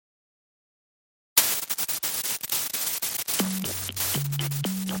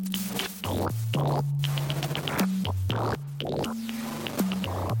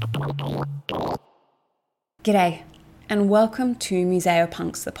G'day, and welcome to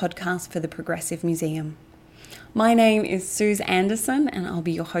Museopunks, the podcast for the Progressive Museum. My name is Suze Anderson, and I'll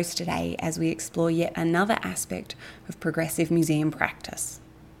be your host today as we explore yet another aspect of progressive museum practice.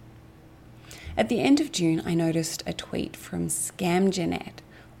 At the end of June, I noticed a tweet from Scamjanet,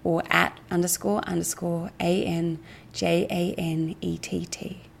 or @_ANJANETT,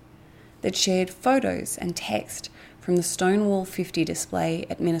 that shared photos and text from the Stonewall 50 display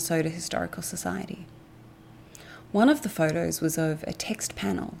at Minnesota Historical Society. One of the photos was of a text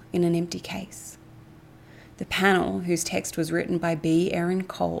panel in an empty case. The panel, whose text was written by B. Erin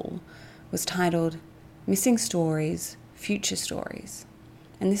Cole, was titled Missing Stories, Future Stories,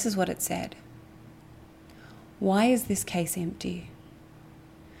 and this is what it said. Why is this case empty?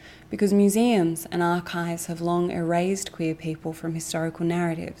 Because museums and archives have long erased queer people from historical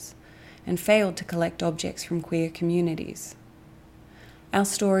narratives and failed to collect objects from queer communities. Our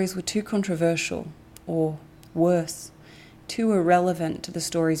stories were too controversial, or worse, too irrelevant to the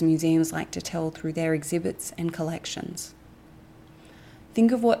stories museums like to tell through their exhibits and collections.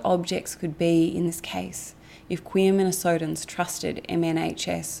 Think of what objects could be in this case if queer Minnesotans trusted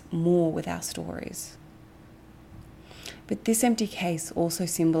MNHS more with our stories. But this empty case also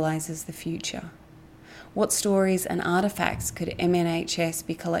symbolises the future. What stories and artefacts could MNHS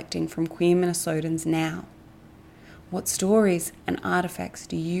be collecting from queer Minnesotans now? What stories and artefacts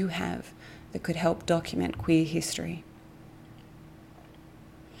do you have that could help document queer history?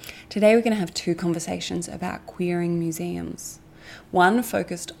 Today we're going to have two conversations about queering museums. One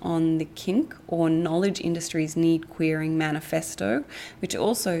focused on the KINC, or Knowledge Industries Need Queering Manifesto, which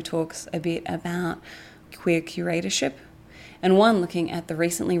also talks a bit about queer curatorship, and one looking at the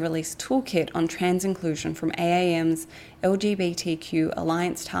recently released toolkit on trans inclusion from AAM's LGBTQ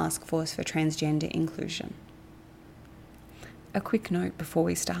Alliance Task Force for Transgender Inclusion. A quick note before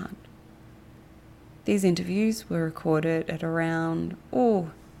we start. These interviews were recorded at around,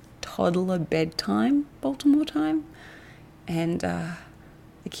 toddler bedtime, Baltimore time, and the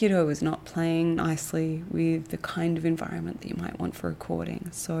kiddo was not playing nicely with the kind of environment that you might want for recording.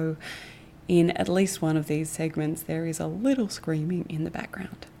 So in at least one of these segments, there is a little screaming in the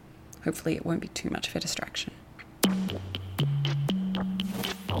background. Hopefully it won't be too much of a distraction.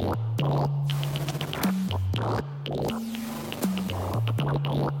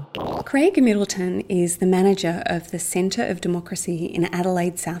 Craig Middleton is the manager of the Centre of Democracy in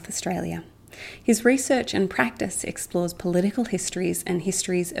Adelaide, South Australia. His research and practice explores political histories and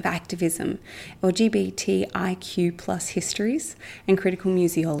histories of activism, LGBTIQ+ histories, and critical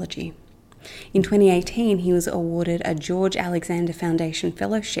museology. In 2018, he was awarded a George Alexander Foundation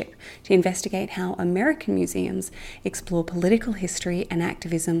Fellowship to investigate how American museums explore political history and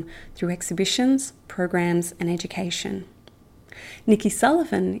activism through exhibitions, programs, and education. Nikki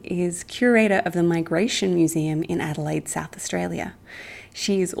Sullivan is curator of the Migration Museum in Adelaide, South Australia.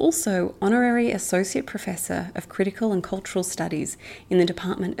 She is also Honorary Associate Professor of Critical and Cultural Studies in the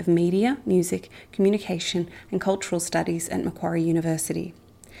Department of Media, Music, Communication and Cultural Studies at Macquarie University.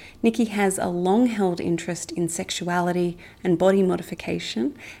 Nikki has a long-held interest in sexuality and body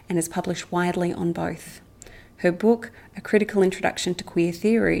modification and has published widely on both. Her book, A Critical Introduction to Queer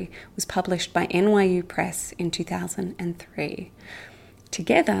Theory, was published by NYU Press in 2003.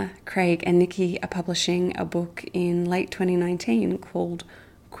 Together, Craig and Nikki are publishing a book in late 2019 called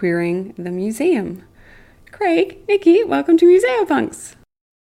Queering the Museum. Craig, Nikki, welcome to Museopunks.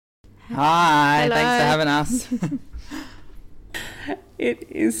 Hi, Hello. Thanks for having us. It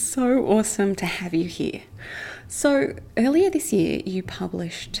is so awesome to have you here. So earlier this year, you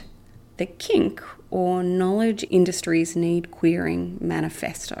published the KINC, or Knowledge Industries Need Queering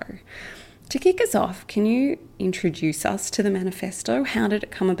Manifesto. To kick us off, can you introduce us to the manifesto? How did it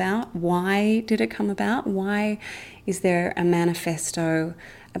come about? Why did it come about? Why is there a manifesto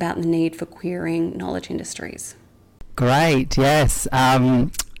about the need for queering knowledge industries? Great, yes.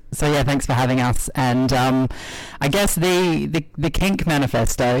 Thanks for having us. And I guess the KINC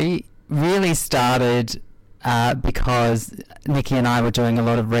manifesto really started because Nikki and I were doing a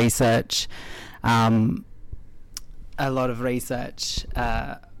lot of research around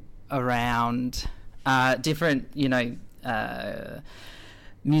different,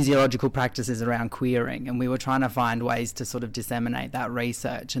 museological practices around queering, and we were trying to find ways to sort of disseminate that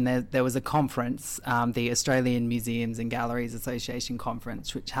research. And there was a conference, the Australian Museums and Galleries Association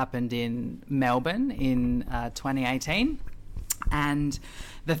conference, which happened in Melbourne in 2018. And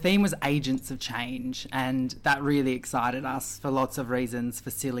the theme was agents of change, and that really excited us for lots of reasons,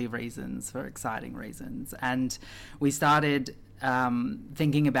 for silly reasons, for exciting reasons. And we started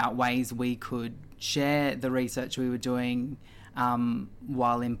thinking about ways we could share the research we were doing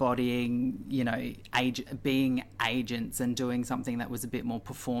while embodying, being agents and doing something that was a bit more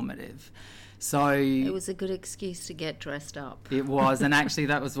performative. So it was a good excuse to get dressed up. It was, and actually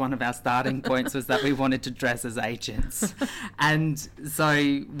that was one of our starting points, was that we wanted to dress as agents. And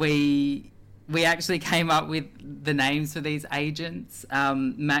so we actually came up with the names for these agents.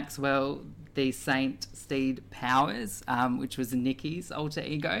 Maxwell, the Saint Steed Powers, which was Nikki's alter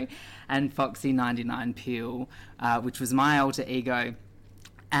ego, and Foxy 99 Peel, which was my alter ego.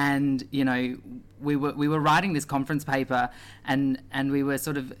 And we were writing this conference paper, and we were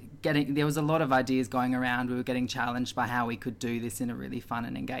sort of there was a lot of ideas going around. We were getting challenged by how we could do this in a really fun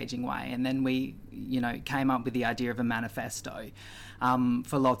and engaging way. And then we came up with the idea of a manifesto,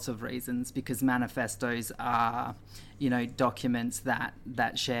 for lots of reasons, because manifestos are documents that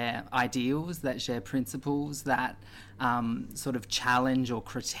share ideals, that share principles, that sort of challenge or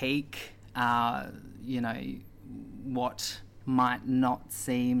critique what might not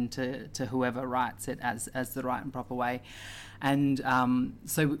seem to whoever writes it as the right and proper way. And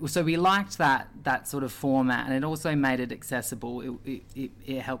so we liked that sort of format, and it also made it accessible.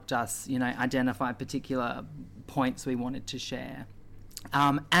 It helped us identify particular points we wanted to share,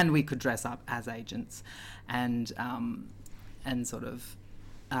 and we could dress up as agents and sort of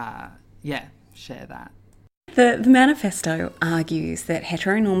share that. The manifesto argues that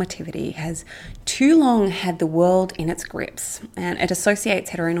heteronormativity has too long had the world in its grips, and it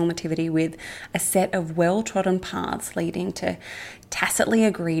associates heteronormativity with a set of well-trodden paths leading to tacitly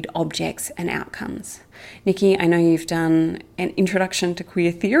agreed objects and outcomes. Nikki, I know you've done an introduction to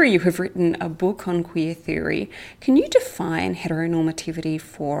queer theory. You have written a book on queer theory. Can you define heteronormativity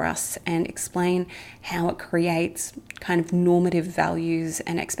for us and explain how it creates kind of normative values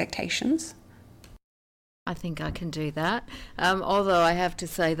and expectations? I think I can do that, although I have to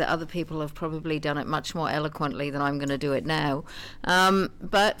say that other people have probably done it much more eloquently than I'm going to do it now.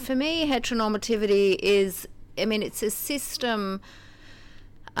 But for me, heteronormativity is, it's a system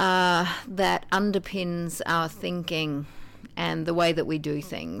that underpins our thinking and the way that we do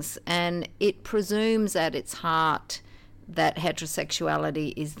things. And it presumes at its heart that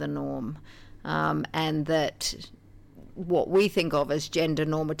heterosexuality is the norm, and that what we think of as gender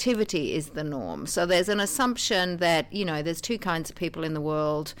normativity is the norm. So there's an assumption that, there's two kinds of people in the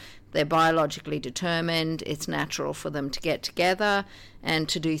world. They're biologically determined. It's natural for them to get together and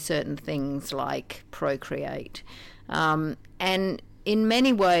to do certain things like procreate. And in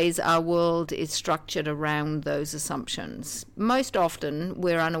many ways, our world is structured around those assumptions. Most often,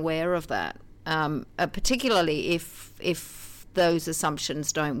 we're unaware of that, particularly if those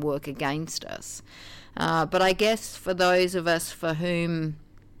assumptions don't work against us. But I guess for those of us for whom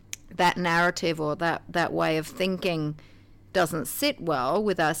that narrative or that way of thinking doesn't sit well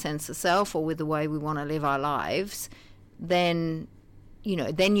with our sense of self or with the way we want to live our lives, then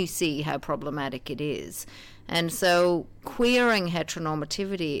you see how problematic it is. And so queering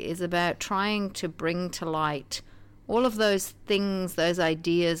heteronormativity is about trying to bring to light all of those things, those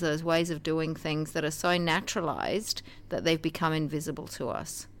ideas, those ways of doing things that are so naturalized that they've become invisible to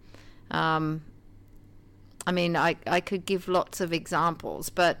us. I could give lots of examples,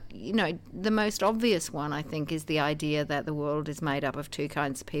 but, the most obvious one, I think, is the idea that the world is made up of two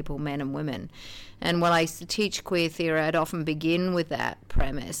kinds of people, men and women. And when I teach queer theory, I'd often begin with that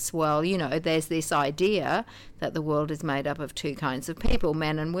premise. Well, there's this idea that the world is made up of two kinds of people,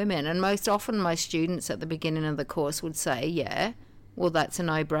 men and women. And most often my students at the beginning of the course would say, yeah, well, that's a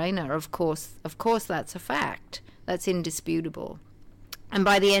no-brainer. Of course, that's a fact. That's indisputable. And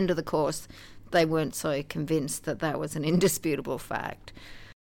by the end of the course, they weren't so convinced that was an indisputable fact.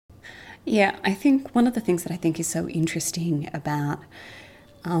 Yeah, I think one of the things that I think is so interesting about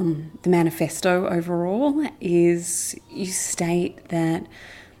the manifesto overall is you state that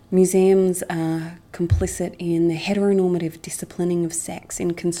museums are complicit in the heteronormative disciplining of sex,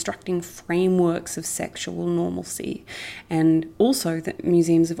 in constructing frameworks of sexual normalcy, and also that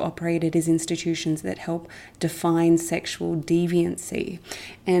museums have operated as institutions that help define sexual deviancy.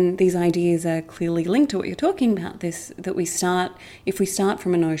 And these ideas are clearly linked to what you're talking about, if we start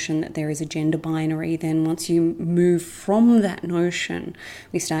from a notion that there is a gender binary, then once you move from that notion,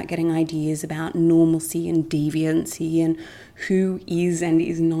 we start getting ideas about normalcy and deviancy and who is and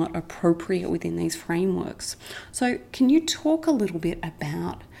is not appropriate within these frameworks. So can you talk a little bit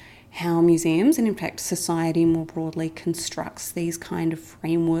about how museums, and in fact society more broadly, constructs these kind of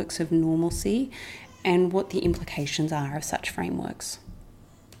frameworks of normalcy and what the implications are of such frameworks?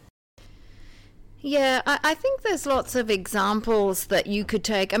 Yeah, I think there's lots of examples that you could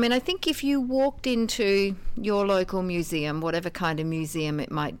take. I think if you walked into your local museum, whatever kind of museum it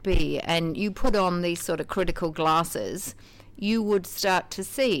might be, and you put on these sort of critical glasses, you would start to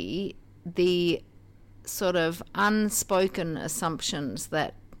see the sort of unspoken assumptions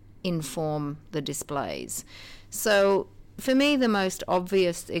that inform the displays. So for me, the most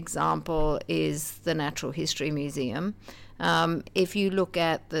obvious example is the Natural History Museum. If you look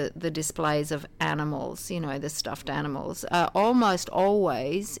at the displays of animals, the stuffed animals, are almost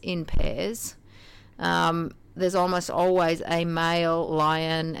always in pairs. There's almost always a male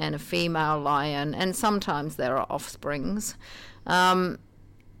lion and a female lion, and sometimes there are offsprings. And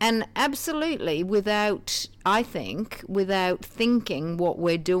absolutely, without thinking what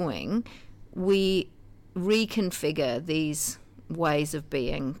we're doing, we reconfigure these ways of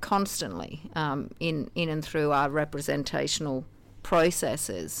being constantly in and through our representational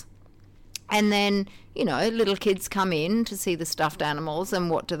processes. And then, little kids come in to see the stuffed animals, and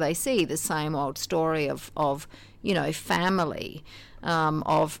what do they see? The same old story of family,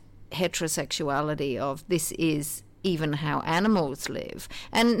 of heterosexuality, of this is even how animals live.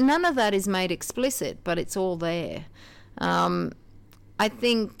 And none of that is made explicit, but it's all there. I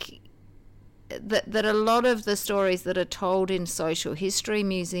think that a lot of the stories that are told in social history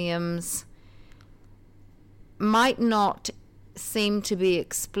museums might not seem to be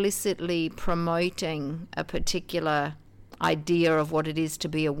explicitly promoting a particular idea of what it is to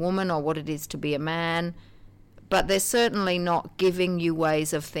be a woman or what it is to be a man, but they're certainly not giving you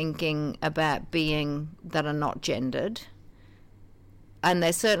ways of thinking about being that are not gendered. And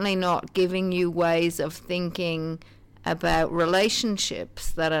they're certainly not giving you ways of thinking about relationships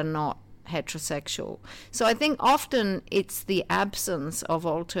that are not heterosexual. So I think often it's the absence of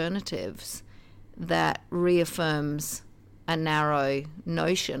alternatives that reaffirms a narrow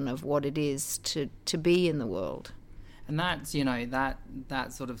notion of what it is to be in the world. And that's,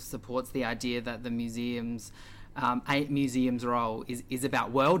 that sort of supports the idea that the museum's role is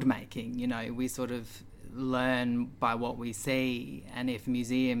about world making. We sort of learn by what we see, and if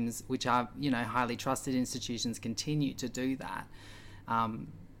museums, which are highly trusted institutions, continue to do that,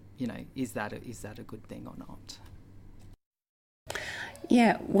 is that a good thing or not?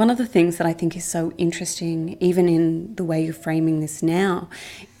 Yeah, one of the things that I think is so interesting, even in the way you're framing this now,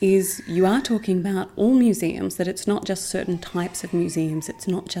 is you are talking about all museums, that it's not just certain types of museums, it's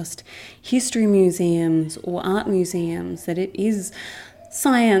not just history museums or art museums, that it is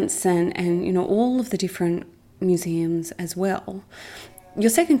science and all of the different museums as well. Your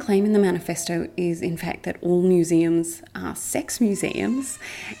second claim in the manifesto is, in fact, that all museums are sex museums,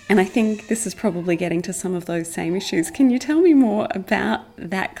 and I think this is probably getting to some of those same issues. Can you tell me more about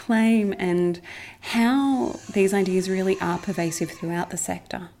that claim and how these ideas really are pervasive throughout the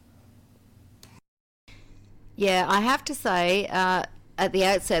sector? Yeah, I have to say, at the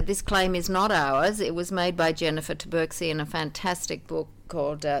outset, this claim is not ours. It was made by Jennifer Taberksy in a fantastic book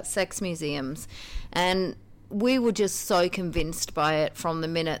called Sex Museums, and we were just so convinced by it from the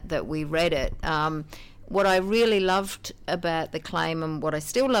minute that we read it. What I really loved about the claim, and what I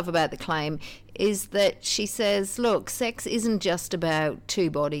still love about the claim, is that she says, look, sex isn't just about two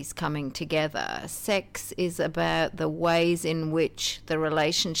bodies coming together. Sex is about the ways in which the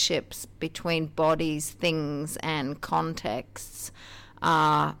relationships between bodies, things, and contexts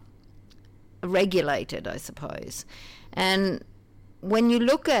are regulated, I suppose. And when you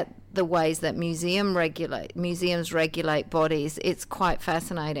look at the ways that museums regulate bodies, it's quite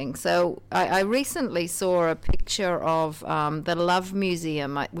fascinating. So I recently saw a picture of the Love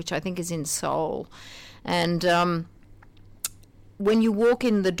Museum, which I think is in Seoul. And when you walk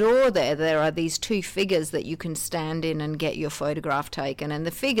in the door there are these two figures that you can stand in and get your photograph taken. And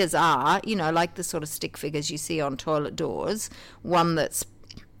the figures are, like the sort of stick figures you see on toilet doors, one that's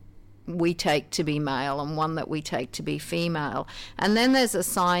we take to be male and one that we take to be female. And then there's a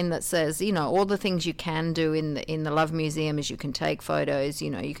sign that says, all the things you can do in the Love Museum is you can take photos,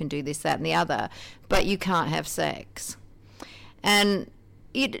 you can do this, that, and the other, but you can't have sex. And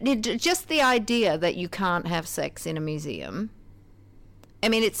it just the idea that you can't have sex in a museum, I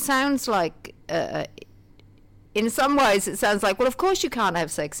mean, it sounds like, in some ways it sounds like, well, of course you can't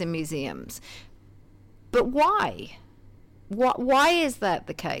have sex in museums. But why? Why is that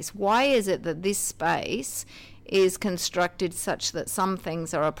the case? Why is it that this space is constructed such that some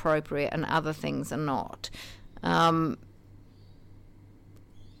things are appropriate and other things are not? I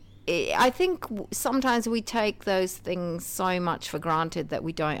think sometimes we take those things so much for granted that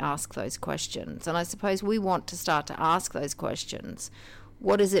we don't ask those questions. And I suppose we want to start to ask those questions.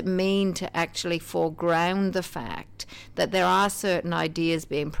 What does it mean to actually foreground the fact that there are certain ideas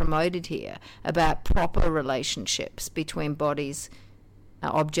being promoted here about proper relationships between bodies,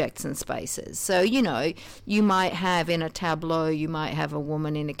 objects and spaces? So, you might have in a tableau, you might have a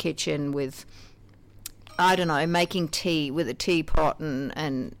woman in a kitchen with I don't know, making tea with a teapot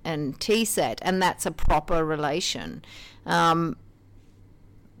and tea set, and that's a proper relation. But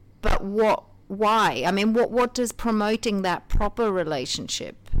why? I mean, what does promoting that proper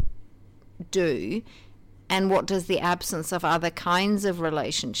relationship do? And what does the absence of other kinds of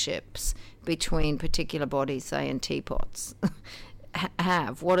relationships between particular bodies, say, and teapots,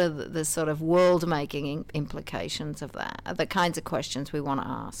 have? What are the sort of world-making implications of that? Are the kinds of questions we want to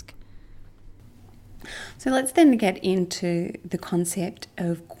ask. So let's then get into the concept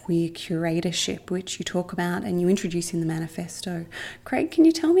of queer curatorship, which you talk about and you introduce in the manifesto. Craig, can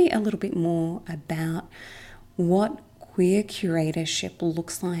you tell me a little bit more about what queer curatorship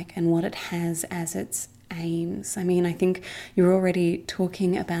looks like and what it has as its aims? I mean, I think you're already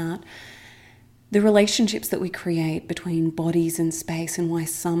talking about the relationships that we create between bodies and space and why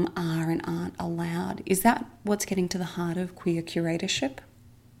some are and aren't allowed. Is that what's getting to the heart of queer curatorship?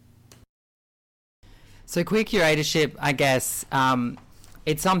 So queer curatorship, I guess,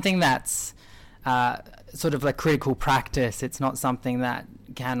 it's something that's sort of a critical practice. It's not something that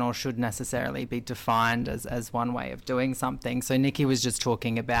can or should necessarily be defined as one way of doing something. So Nikki was just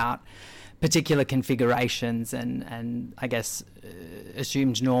talking about particular configurations and I guess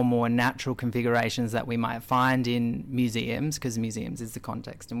assumed normal and natural configurations that we might find in museums, because museums is the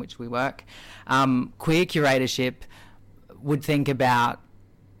context in which we work. Queer curatorship would think about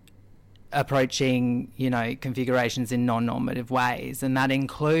approaching, configurations in non-normative ways, and that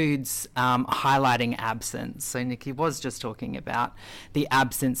includes highlighting absence. So Nikki was just talking about the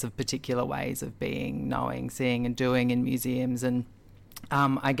absence of particular ways of being, knowing, seeing and doing in museums, and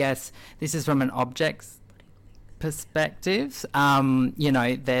I guess this is from an object's perspective.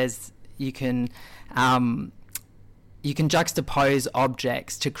 You can juxtapose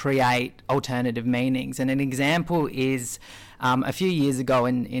objects to create alternative meanings, and an example is a few years ago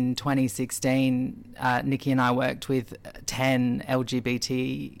in 2016, Nikki and I worked with 10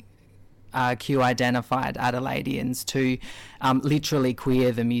 LGBTQ identified Adelaideans to literally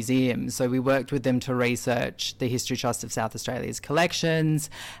queer the museum. So we worked with them to research the History Trust of South Australia's collections,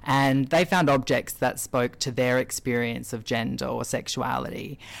 and they found objects that spoke to their experience of gender or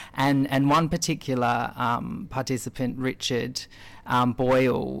sexuality. And one particular participant, Richard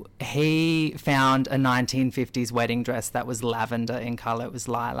Boyle, he found a 1950s wedding dress that was lavender in colour. It was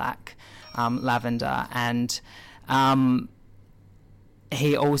lilac lavender, and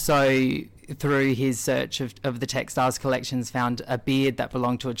he also, through his search of the textiles collections, found a beard that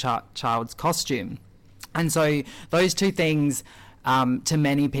belonged to a child's costume. And so those two things, to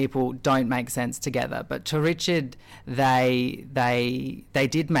many people, don't make sense together. But to Richard, they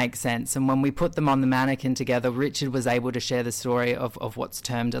did make sense. And when we put them on the mannequin together, Richard was able to share the story of what's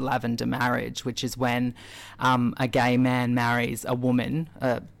termed a lavender marriage, which is when a gay man marries a woman,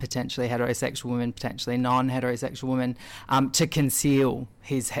 a potentially heterosexual woman, potentially non-heterosexual woman, to conceal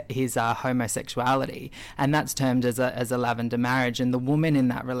his homosexuality, and that's termed as a lavender marriage. And the woman in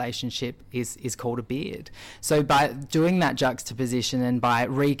that relationship is called a beard. So by doing that juxtaposition and by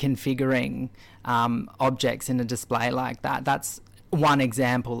reconfiguring objects in a display like that, that's one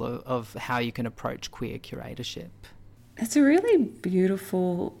example of how you can approach queer curatorship. It's a really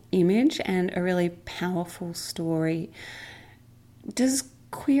beautiful image and a really powerful story. Does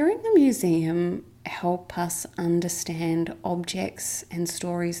queering the museum help us understand objects and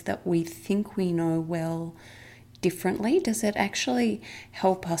stories that we think we know well differently? Does it actually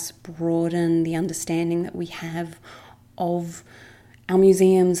help us broaden the understanding that we have of our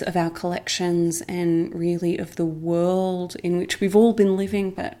museums, of our collections, and really of the world in which we've all been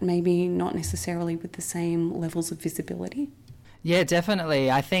living, but maybe not necessarily with the same levels of visibility? Yeah, definitely.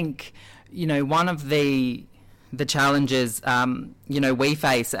 I think, one of the challenges, we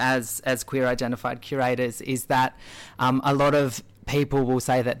face as queer identified curators is that a lot of people will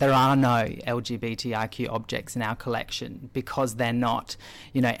say that there are no LGBTIQ objects in our collection because they're not,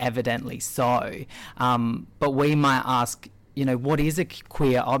 evidently so. But we might ask, what is a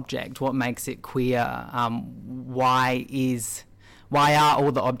queer object? What makes it queer? Why are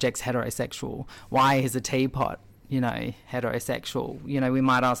all the objects heterosexual? Why is a teapot, heterosexual? We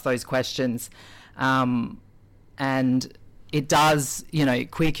might ask those questions. And it does,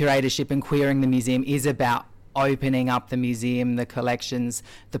 queer curatorship and queering the museum is about opening up the museum, the collections,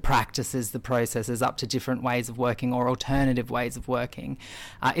 the practices, the processes up to different ways of working or alternative ways of working.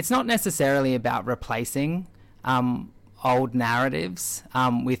 It's not necessarily about replacing old narratives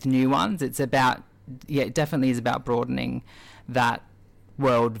with new ones. It's about, it definitely is about broadening that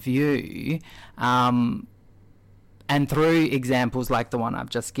worldview. And through examples like the one I've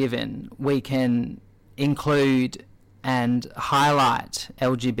just given, we can include and highlight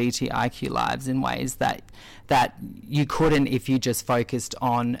LGBTIQ lives in ways that you couldn't if you just focused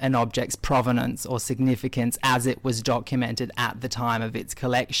on an object's provenance or significance as it was documented at the time of its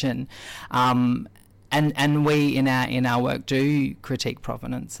collection. And we in our work do critique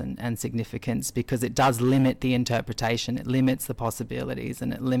provenance and significance, because it does limit the interpretation, it limits the possibilities,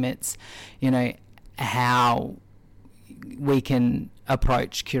 and it limits, how we can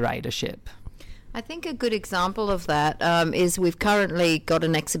approach curatorship. I think a good example of that is we've currently got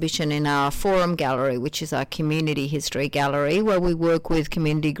an exhibition in our Forum Gallery, which is our community history gallery, where we work with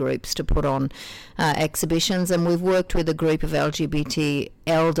community groups to put on exhibitions, and we've worked with a group of LGBT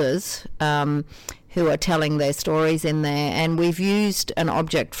elders who are telling their stories in there, and we've used an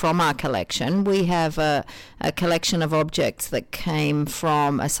object from our collection. We have a collection of objects that came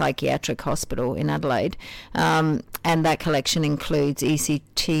from a psychiatric hospital in Adelaide, and that collection includes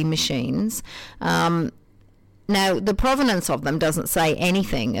ECT machines. Now, the provenance of them doesn't say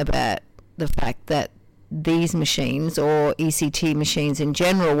anything about the fact that these machines, or ECT machines in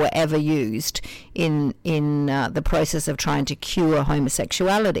general, were ever used in the process of trying to cure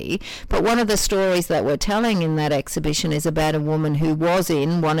homosexuality. But one of the stories that we're telling in that exhibition is about a woman who was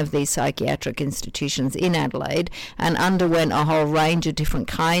in one of these psychiatric institutions in Adelaide and underwent a whole range of different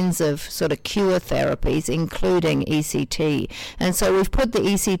kinds of sort of cure therapies, including ECT. And so we've put the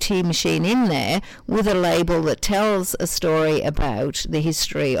ECT machine in there with a label that tells a story about the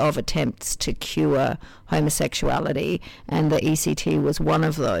history of attempts to cure homosexuality, and the ECT was one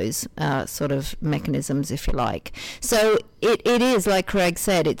of those sort of mechanisms, if you like. So it is, like Craig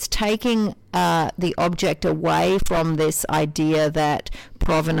said, it's taking the object away from this idea that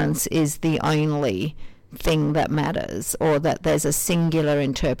provenance is the only thing that matters, or that there's a singular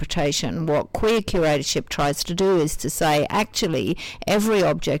interpretation. What queer curatorship tries to do is to say, actually, every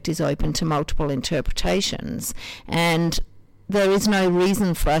object is open to multiple interpretations, and there is no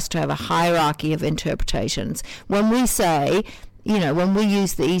reason for us to have a hierarchy of interpretations. When we say, when we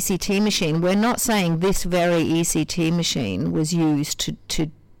use the ECT machine, we're not saying this very ECT machine was used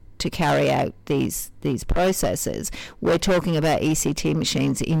to carry out these processes. We're talking about ECT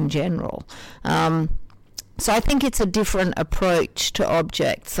machines in general. So I think it's a different approach to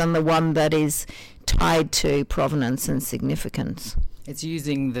objects than the one that is tied to provenance and significance. It's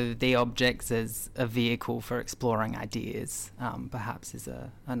using the objects as a vehicle for exploring ideas, perhaps is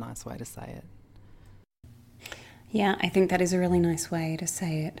a nice way to say it. Yeah, I think that is a really nice way to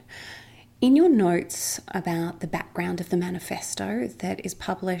say it. In your notes about the background of the manifesto that is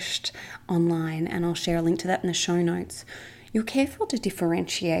published online, and I'll share a link to that in the show notes, you're careful to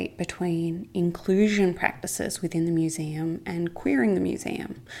differentiate between inclusion practices within the museum and queering the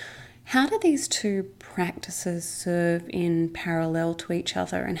museum. How do these two practices serve in parallel to each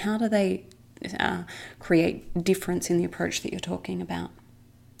other, and how do they create difference in the approach that you're talking about?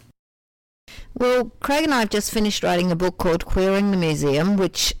 Well, Craig and I have just finished writing a book called Queering the Museum,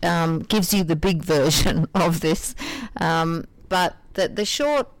 which gives you the big version of this. But the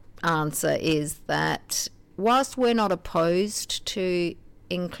short answer is that whilst we're not opposed to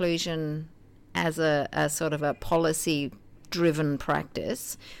inclusion as a sort of a policy-driven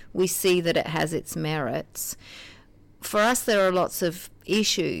practice, we see that it has its merits. For us, there are lots of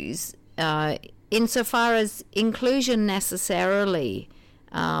issues insofar as inclusion necessarily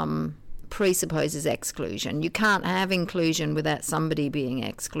presupposes exclusion. You can't have inclusion without somebody being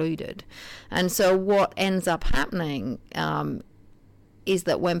excluded. And so what ends up happening is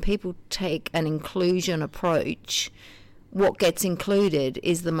that when people take an inclusion approach, what gets included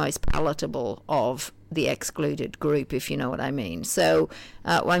is the most palatable of the excluded group, if you know what I mean. So,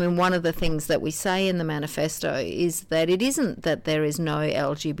 one of the things that we say in the manifesto is that it isn't that there is no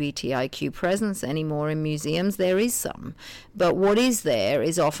LGBTIQ presence anymore in museums. There is some. But what is there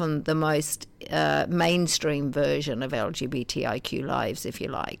is often the most mainstream version of LGBTIQ lives, if you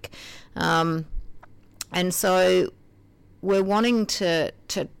like. And so we're wanting to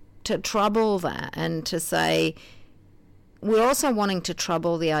trouble that, and to say, we're also wanting to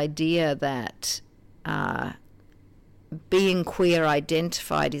trouble the idea that being queer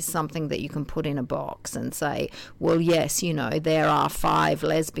identified is something that you can put in a box and say, well, yes, there are 5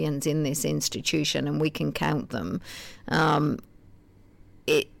 lesbians in this institution and we can count them.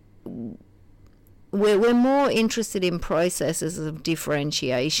 We're more interested in processes of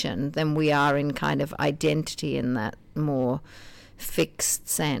differentiation than we are in kind of identity in that more fixed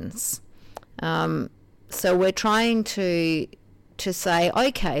sense. So we're trying to say,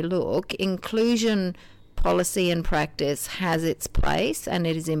 okay, look, inclusion policy and practice has its place and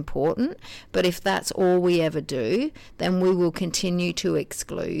it is important, but if that's all we ever do, then we will continue to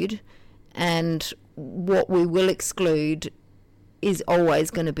exclude, and what we will exclude is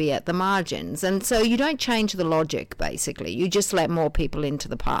always going to be at the margins. And so you don't change the logic, basically. You just let more people into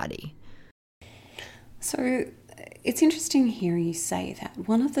the party. So it's interesting hearing you say that.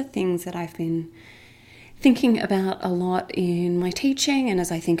 One of the things that I've been thinking about a lot in my teaching, and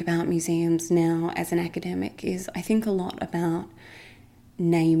as I think about museums now as an academic, is I think a lot about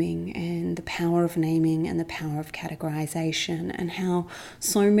naming and the power of naming and the power of categorization, and how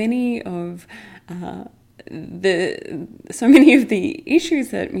so many of the issues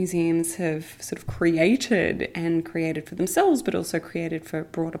that museums have sort of created for themselves, but also created for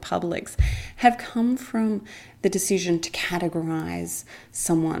broader publics, have come from the decision to categorize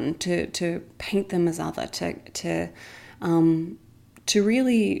someone, to paint them as other, to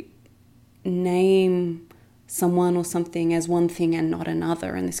really name someone or something as one thing and not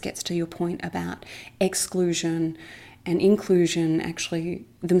another. And this gets to your point about exclusion and inclusion actually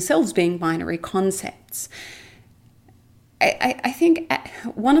themselves being binary concepts. I think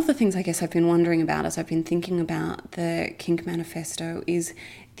one of the things I guess I've been wondering about as I've been thinking about the Kink Manifesto is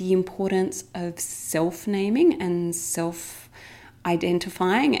the importance of self-naming and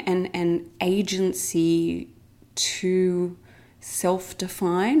self-identifying and agency to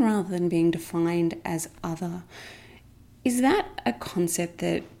self-define rather than being defined as other. Is that a concept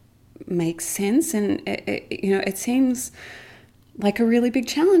that makes sense? And it seems like a really big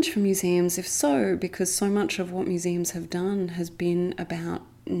challenge for museums, if so, because so much of what museums have done has been about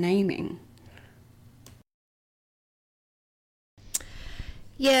naming.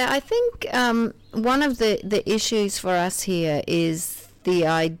 Yeah, I think one of the issues for us here is the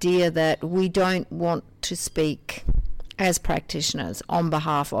idea that we don't want to speak as practitioners on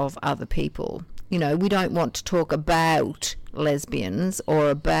behalf of other people. You know, we don't want to talk about lesbians or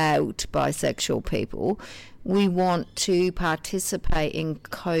about bisexual people. We want to participate in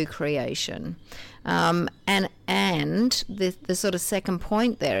co-creation. And the sort of second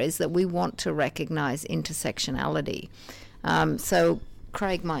point there is that we want to recognise intersectionality. So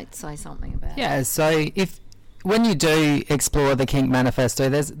Craig might say something about it. Yeah, so when you do explore the Kink Manifesto,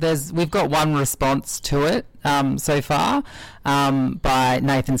 we've got one response to it so far by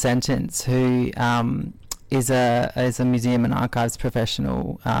Nathan Sentence, who is a museum and archives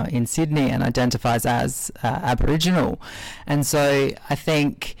professional in Sydney and identifies as Aboriginal. And so I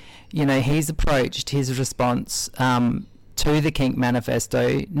think, he's approached his response to the Kink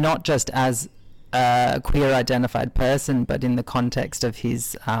Manifesto not just as a queer identified person, but in the context of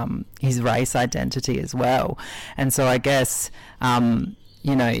his race identity as well. And so I guess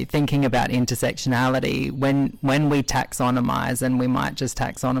thinking about intersectionality, when we taxonomize, and we might just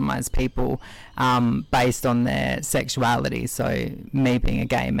taxonomize people based on their sexuality, so me being a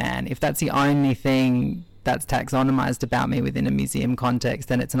gay man, if that's the only thing that's taxonomized about me within a museum context,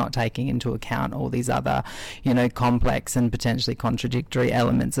 then it's not taking into account all these other, complex and potentially contradictory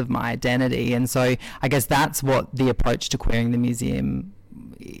elements of my identity. And so I guess that's what the approach to queering the museum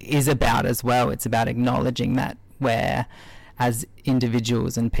is about as well. It's about acknowledging that we're, as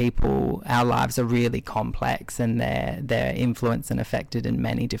individuals and people, our lives are really complex, and they're influenced and affected in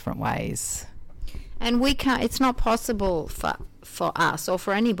many different ways. And it's not possible for us or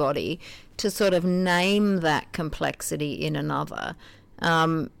for anybody to sort of name that complexity in another,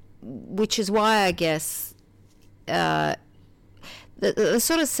 which is why I guess the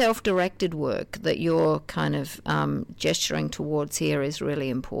sort of self-directed work that you're kind of gesturing towards here is really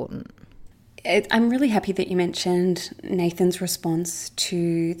important. I'm really happy that you mentioned Nathan's response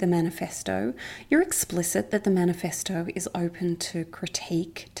to the manifesto. You're explicit that the manifesto is open to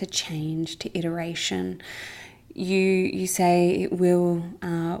critique, to change, to iteration. You say it will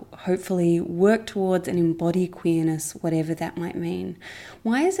hopefully work towards and embody queerness, whatever that might mean.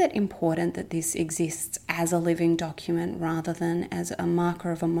 Why is it important that this exists as a living document rather than as a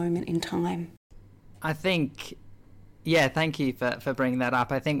marker of a moment in time? I think, thank you for bringing that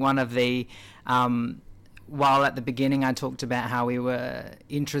up. I think one of the, while at the beginning I talked about how we were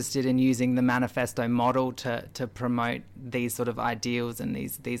interested in using the manifesto model to promote these sort of ideals and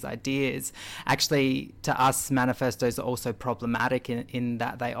these ideas, actually to us manifestos are also problematic in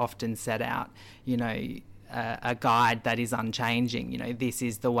that they often set out, a guide that is unchanging. This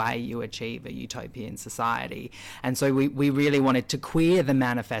is the way you achieve a utopian society. And so we really wanted to queer the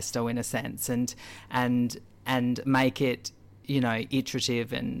manifesto in a sense and make it,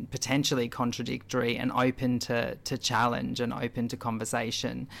 iterative and potentially contradictory and open to challenge and open to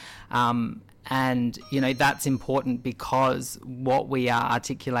conversation. And, that's important because what we are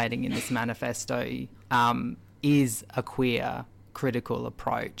articulating in this manifesto is a queer critical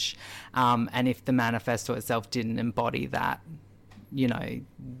approach. And if the manifesto itself didn't embody that,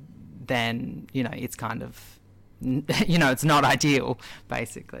 then, it's kind of, it's not ideal,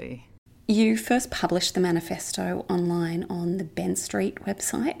 basically. You first published the manifesto online on the Bent Street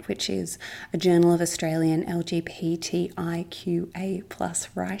website, which is a journal of Australian LGBTIQA+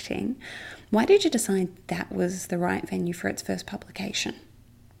 writing. Why did you decide that was the right venue for its first publication?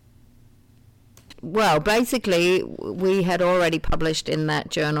 Well, basically, we had already published in that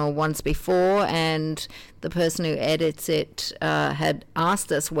journal once before, and the person who edits it had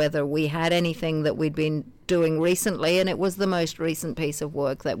asked us whether we had anything that we'd been doing recently, and it was the most recent piece of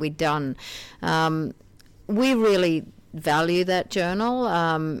work that we'd done. We really value that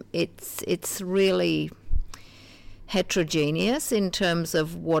journal. It's really heterogeneous in terms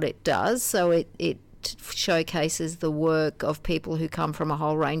of what it does, so it showcases the work of people who come from a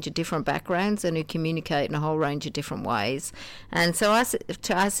whole range of different backgrounds and who communicate in a whole range of different ways. And so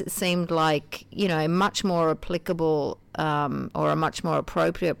to us it seemed like, a much more applicable or a much more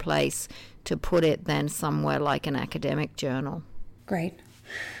appropriate place to put it than somewhere like an academic journal. Great.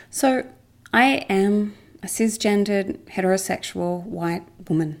 So I am a cisgendered, heterosexual, white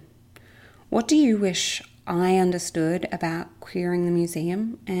woman. What do you wish I understood about Queering the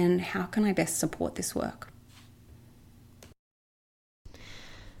Museum, and how can I best support this work?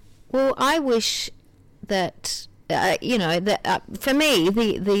 Well, I wish that, for me,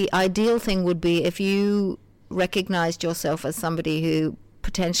 the ideal thing would be if you recognised yourself as somebody who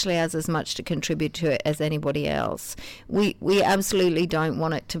potentially has as much to contribute to it as anybody else. We absolutely don't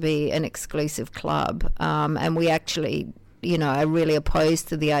want it to be an exclusive club, and we actually are really opposed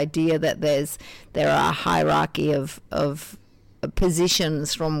to the idea that there are a hierarchy of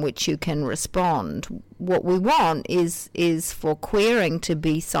positions from which you can respond. What we want is for queering to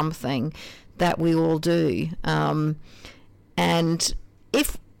be something that we all do, and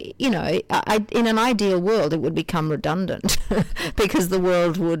if in an ideal world it would become redundant because the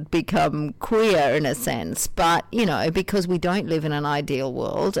world would become queer in a sense, but because we don't live in an ideal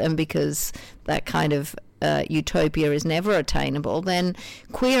world and because that kind of utopia is never attainable, then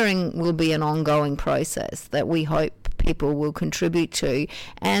queering will be an ongoing process that we hope people will contribute to,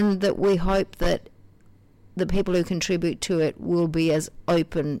 and that we hope that the people who contribute to it will be as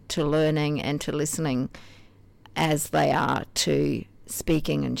open to learning and to listening as they are to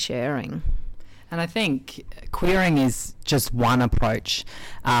speaking and sharing. And I think queering is just one approach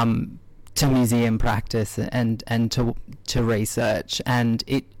to museum practice and to research, and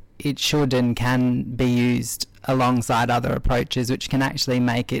it should and can be used alongside other approaches, which can actually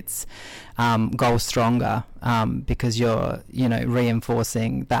make its goal stronger, because you're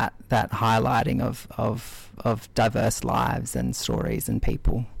reinforcing that highlighting of diverse lives and stories and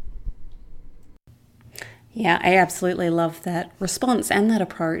people. Yeah, I absolutely love that response and that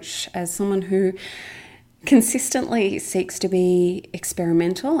approach. As someone who consistently seeks to be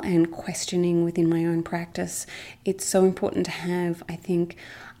experimental and questioning within my own practice, it's so important to have, I think,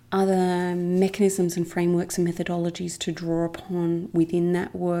 other mechanisms and frameworks and methodologies to draw upon within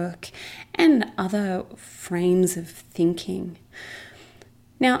that work, and other frames of thinking.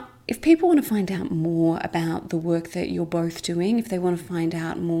 Now, if people want to find out more about the work that you're both doing, if they want to find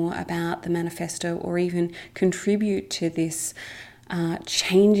out more about the manifesto, or even contribute to this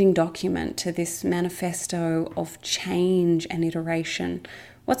changing document, to this manifesto of change and iteration,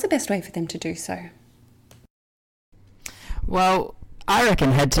 what's the best way for them to do so? Well, I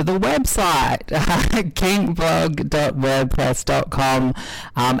reckon head to the website, kinkblog.wordpress.com.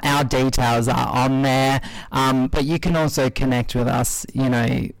 Our details are on there, but you can also connect with us,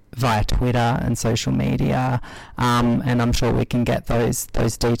 via Twitter and social media, and I'm sure we can get those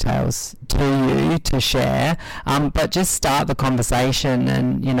details to you to share. But just start the conversation,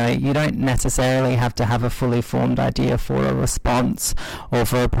 and you don't necessarily have to have a fully formed idea for a response or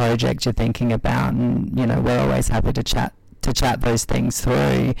for a project you're thinking about, and we're always happy to chat those things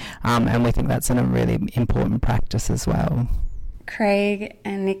through, and we think that's a really important practice as well. Craig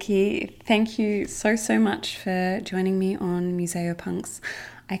and Nikki, thank you so much for joining me on Museopunks.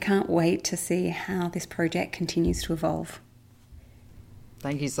 I can't wait to see how this project continues to evolve.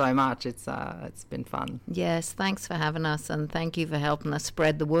 Thank you so much. It's been fun. Yes, thanks for having us, and thank you for helping us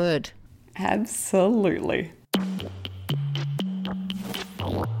spread the word. Absolutely.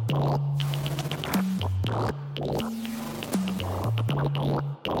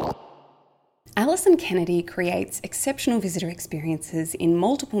 Alison Kennedy creates exceptional visitor experiences in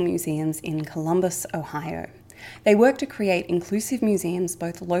multiple museums in Columbus, Ohio. They work to create inclusive museums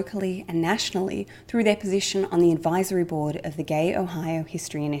both locally and nationally through their position on the advisory board of the Gay Ohio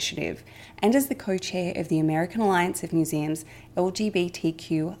History Initiative, and as the co-chair of the American Alliance of Museums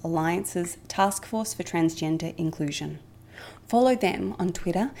LGBTQ Alliance's Task Force for Transgender Inclusion. Follow them on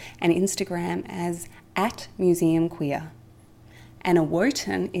Twitter and Instagram as @MuseumQueer. Anna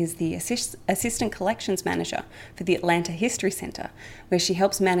Wotan is the Assistant Collections Manager for the Atlanta History Center, where she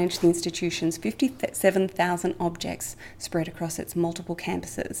helps manage the institution's 57,000 objects spread across its multiple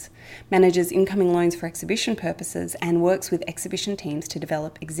campuses, manages incoming loans for exhibition purposes, and works with exhibition teams to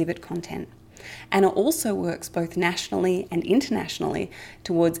develop exhibit content. Anna also works both nationally and internationally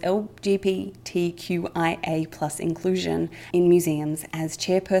towards LGBTQIA+ inclusion in museums as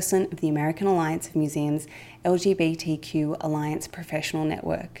chairperson of the American Alliance of Museums LGBTQ Alliance Professional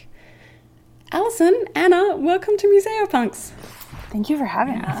Network. Alison, Anna, welcome to Museopunks. Thank you for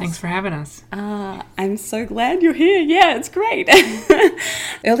having us. Thanks for having us. I'm so glad you're here. Yeah, it's great.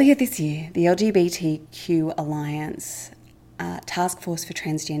 Earlier this year, the LGBTQ Alliance Task Force for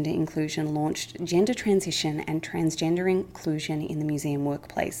Transgender Inclusion launched Gender Transition and Transgender Inclusion in the Museum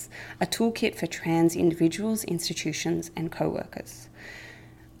Workplace, a toolkit for trans individuals, institutions, and co-workers.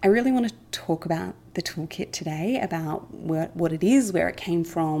 I really want to talk about the toolkit today, about what it is, where it came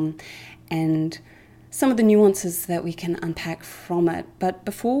from, and some of the nuances that we can unpack from it. But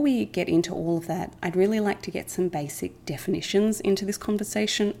before we get into all of that, I'd really like to get some basic definitions into this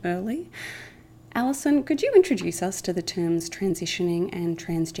conversation early. Alison, could you introduce us to the terms transitioning and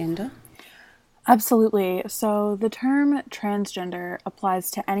transgender? Absolutely. So the term transgender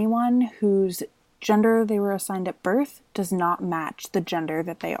applies to anyone whose gender they were assigned at birth does not match the gender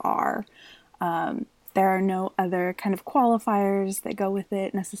that they are. There are no other kind of qualifiers that go with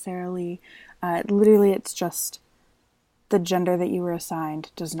it necessarily. Literally, it's just the gender that you were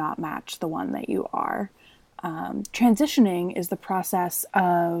assigned does not match the one that you are. Transitioning is the process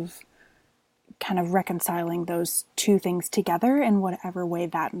of kind of reconciling those two things together in whatever way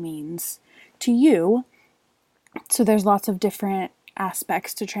that means to you. So there's lots of different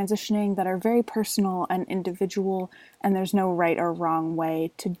aspects to transitioning that are very personal and individual, and there's no right or wrong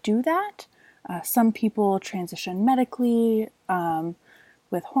way to do that. Some people transition medically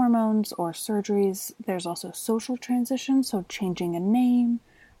with hormones or surgeries. There's also social transition, so changing a name,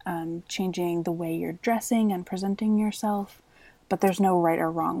 changing the way you're dressing and presenting yourself. But there's no right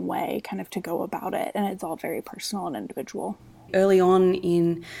or wrong way kind of to go about it, and it's all very personal and individual. Early on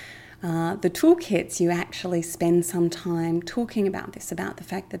in the toolkits, you actually spend some time talking about this, about the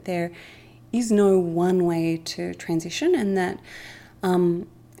fact that there is no one way to transition, and that the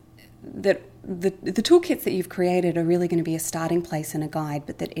toolkits that you've created are really going to be a starting place and a guide,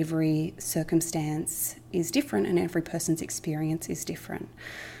 but that every circumstance is different and every person's experience is different.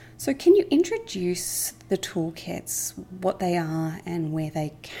 So can you introduce the toolkits, what they are and where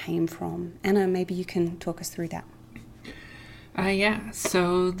they came from? Anna, maybe you can talk us through that.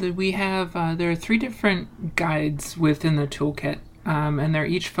 So we have, there are 3 different guides within the toolkit, and they're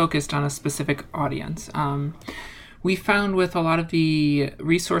each focused on a specific audience. We found with a lot of the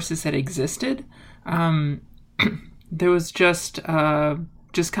resources that existed, there was just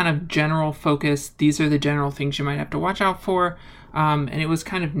kind of general focus. These are the general things you might have to watch out for. And it was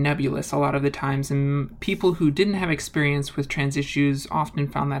kind of nebulous a lot of the times, and people who didn't have experience with trans issues often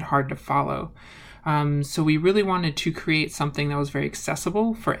found that hard to follow. So we really wanted to create something that was very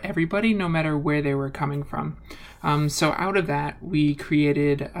accessible for everybody, no matter where they were coming from. So out of that, we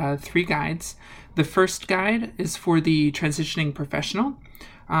created 3 guides. The first guide is for the transitioning professional.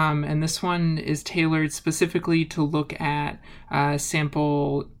 And this one is tailored specifically to look at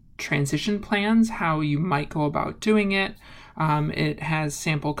sample transition plans, how you might go about doing it. It has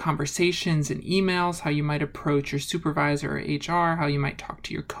sample conversations and emails, how you might approach your supervisor or HR, how you might talk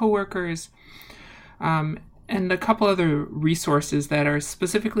to your coworkers, and a couple other resources that are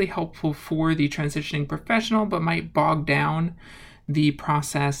specifically helpful for the transitioning professional, but might bog down the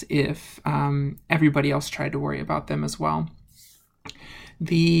process if everybody else tried to worry about them as well.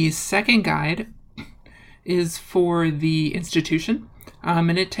 The second guide is for the institution.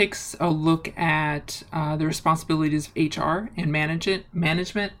 And it takes a look at the responsibilities of HR and management and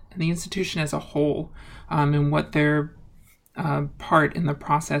the institution as a whole, and what their part in the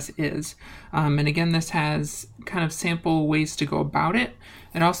process is. And again, this has kind of sample ways to go about it.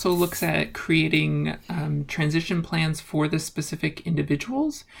 It also looks at creating transition plans for the specific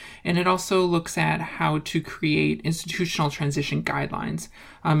individuals. And it also looks at how to create institutional transition guidelines.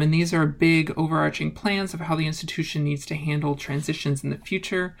 And these are big overarching plans of how the institution needs to handle transitions in the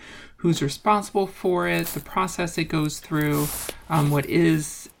future, who's responsible for it, the process it goes through, what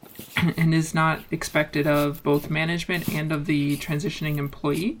is and is not expected of both management and of the transitioning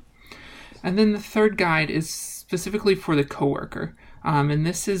employee. And then the third guide is specifically for the coworker. And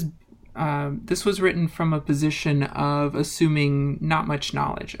this is this was written from a position of assuming not much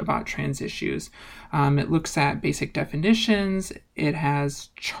knowledge about trans issues. It looks at basic definitions. It has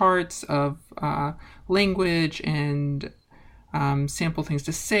charts of language and sample things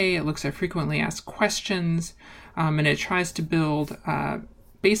to say. It looks at frequently asked questions, and it tries to build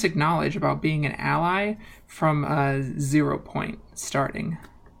basic knowledge about being an ally from a 0 point starting.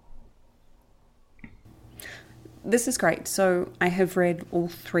 This is great. So I have read all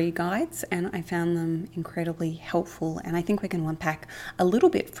 3 guides and I found them incredibly helpful, and I think we can unpack a little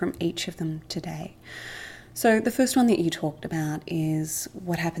bit from each of them today. So the first one that you talked about is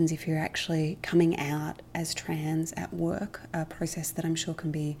what happens if you're actually coming out as trans at work, a process that I'm sure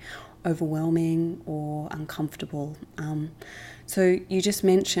can be overwhelming or uncomfortable. So you just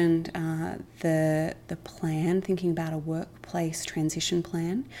mentioned the plan, thinking about a workplace transition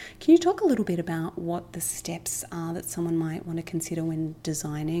plan. Can you talk a little bit about what the steps are that someone might want to consider when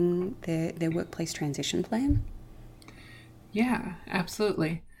designing their workplace transition plan? Yeah,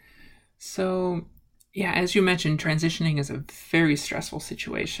 absolutely. So, yeah, as you mentioned, transitioning is a very stressful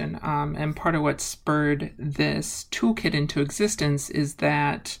situation. And part of what spurred this toolkit into existence is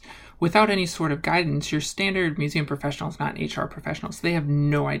that without any sort of guidance, your standard museum professional is not HR professionals. They have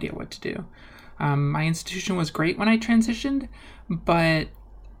no idea what to do. My institution was great when I transitioned, but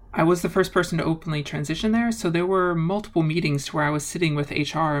I was the first person to openly transition there. So there were multiple meetings where I was sitting with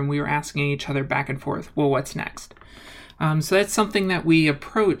HR and we were asking each other back and forth, well, what's next? So that's something that we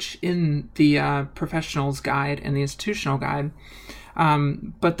approach in the professionals guide and the institutional guide.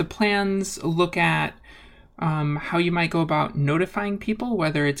 But the plans look at how you might go about notifying people,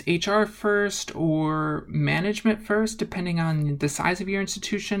 whether it's HR first or management first, depending on the size of your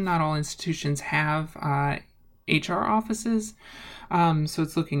institution. Not all institutions have HR offices. So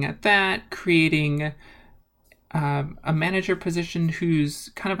it's looking at that, creating a manager position who's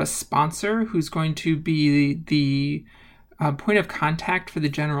kind of a sponsor, who's going to be the point of contact for the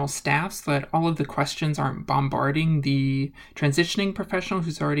general staff so that all of the questions aren't bombarding the transitioning professional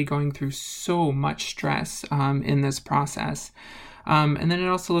who's already going through so much stress in this process. And then it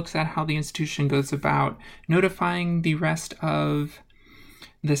also looks at how the institution goes about notifying the rest of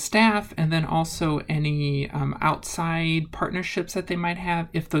the staff, and then also any outside partnerships that they might have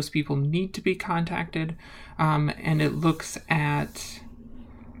if those people need to be contacted. And it looks at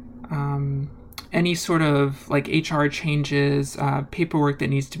any sort of like HR changes, paperwork that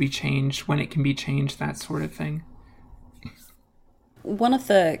needs to be changed, when it can be changed, that sort of thing. One of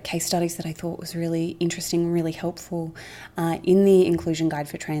the case studies that I thought was really interesting, really helpful in the Inclusion Guide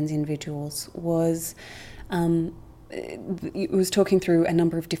for Trans Individuals was it was talking through a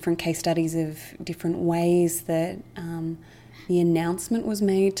number of different case studies of different ways that the announcement was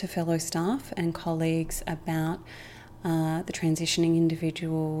made to fellow staff and colleagues about the transitioning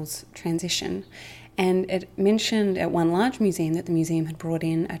individual's transition. And it mentioned at one large museum that the museum had brought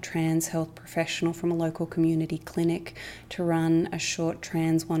in a trans health professional from a local community clinic to run a short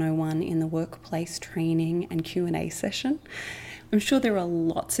Trans 101 in the workplace training and Q&A session. I'm sure there are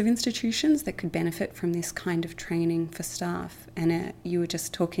lots of institutions that could benefit from this kind of training for staff. And you were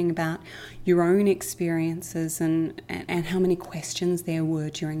just talking about your own experiences and how many questions there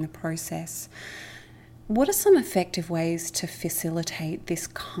were during the process. What are some effective ways to facilitate this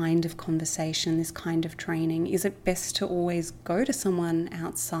kind of conversation, this kind of training? Is it best to always go to someone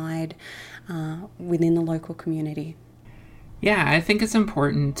outside within the local community? Yeah, I think it's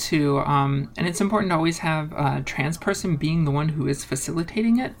important to, and it's important to always have a trans person being the one who is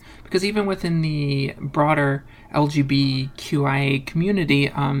facilitating it, because even within the broader LGBTQIA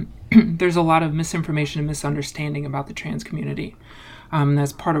community, there's a lot of misinformation and misunderstanding about the trans community.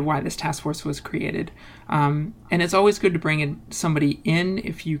 That's part of why this task force was created. And it's always good to bring somebody in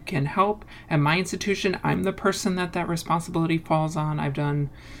if you can help. At my institution, I'm the person that responsibility falls on. I've done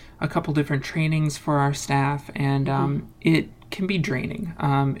a couple different trainings for our staff, and it can be draining.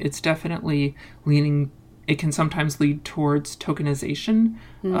 It's definitely it can sometimes lead towards tokenization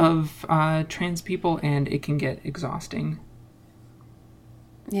of trans people, and it can get exhausting.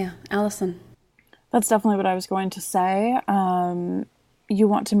 Yeah, Alison. That's definitely what I was going to say. You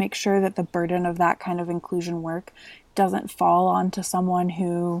want to make sure that the burden of that kind of inclusion work doesn't fall onto someone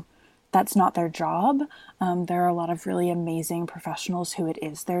who that's not their job. There are a lot of really amazing professionals who it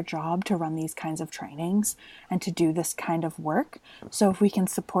is their job to run these kinds of trainings and to do this kind of work. So if we can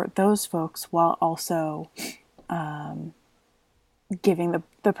support those folks while also giving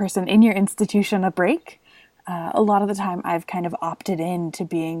the person in your institution a break, a lot of the time I've kind of opted in to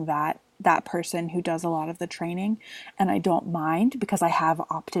being that person who does a lot of the training, and I don't mind because I have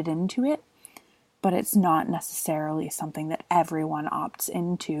opted into it. but it's not necessarily something that everyone opts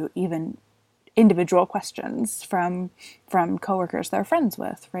into, even individual questions from coworkers they're friends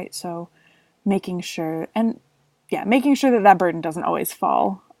with, right? So making sure that that burden doesn't always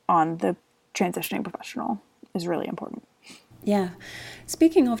fall on the transitioning professional is really important. Yeah.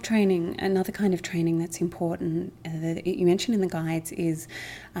 Speaking of training, another kind of training that's important that you mentioned in the guides is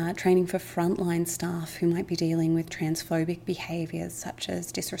training for frontline staff who might be dealing with transphobic behaviours such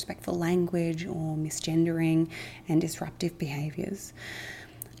as disrespectful language or misgendering and disruptive behaviours.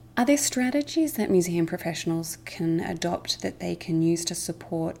 Are there strategies that museum professionals can adopt that they can use to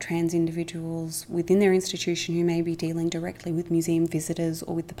support trans individuals within their institution who may be dealing directly with museum visitors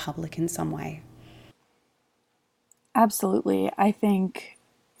or with the public in some way? Absolutely. I think,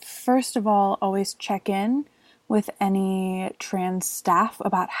 first of all, always check in with any trans staff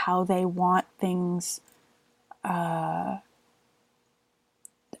about how they want things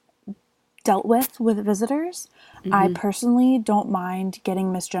dealt with visitors. Mm-hmm. I personally don't mind getting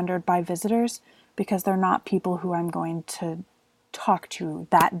misgendered by visitors because they're not people who I'm going to talk to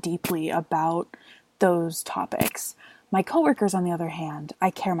that deeply about those topics. My coworkers, on the other hand,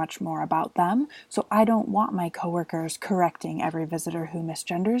 I care much more about them, so I don't want my coworkers correcting every visitor who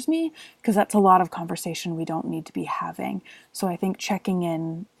misgenders me, because that's a lot of conversation we don't need to be having. So I think checking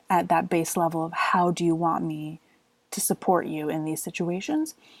in at that base level of how do you want me to support you in these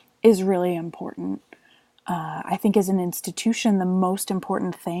situations is really important. I think as an institution, the most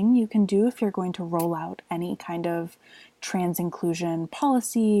important thing you can do if you're going to roll out any kind of trans inclusion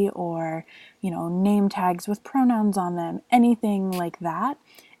policy or, name tags with pronouns on them, anything like that,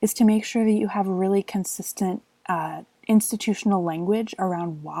 is to make sure that you have really consistent institutional language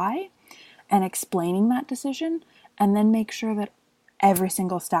around why and explaining that decision, and then make sure that every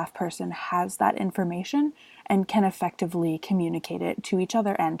single staff person has that information and can effectively communicate it to each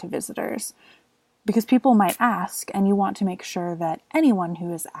other and to visitors. Because people might ask, and you want to make sure that anyone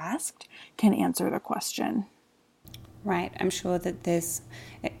who is asked can answer the question. Right. I'm sure that there's,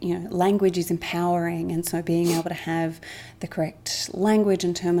 language is empowering, and so being able to have the correct language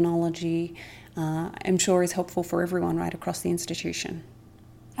and terminology, I'm sure is helpful for everyone right across the institution.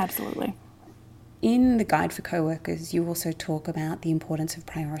 Absolutely. In the Guide for Co-workers, you also talk about the importance of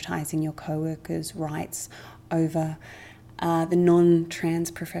prioritising your co-workers' rights over the non-trans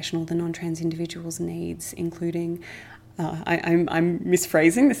professional, the non-trans individual's needs, including, I'm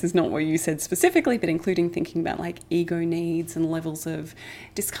misphrasing, this is not what you said specifically, but including thinking about like ego needs and levels of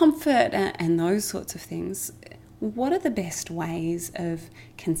discomfort and those sorts of things. What are the best ways of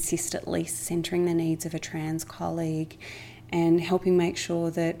consistently centering the needs of a trans colleague and helping make sure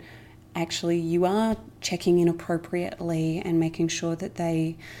that actually you are checking in appropriately and making sure that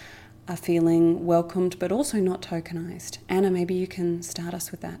they are feeling welcomed but also not tokenized? Anna, maybe you can start us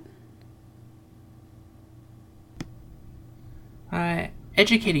with that.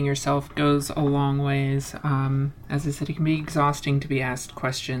 Educating yourself goes a long ways. As I said, it can be exhausting to be asked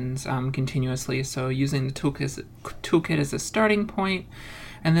questions continuously, so using the toolkit as a starting point,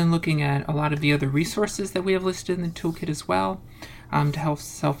 and then looking at a lot of the other resources that we have listed in the toolkit as well, to help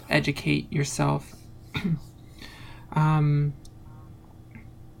self-educate yourself.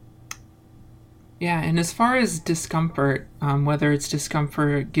 Yeah, and as far as discomfort, whether it's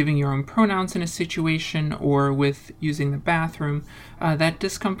discomfort giving your own pronouns in a situation or with using the bathroom, that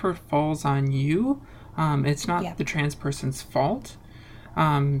discomfort falls on you. It's not the trans person's fault.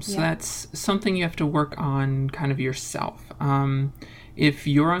 That's something you have to work on kind of yourself. If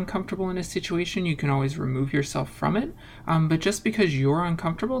you're uncomfortable in a situation, you can always remove yourself from it. But just because you're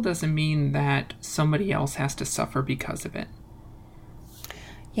uncomfortable doesn't mean that somebody else has to suffer because of it.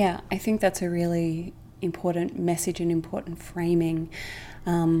 Yeah, I think that's a really important message and important framing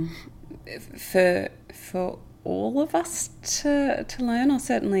for all of us to learn, or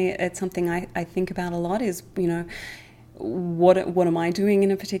certainly it's something I think about a lot is, what am I doing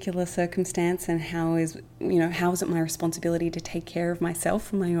in a particular circumstance, and how is it my responsibility to take care of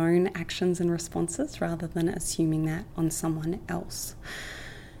myself and my own actions and responses rather than assuming that on someone else.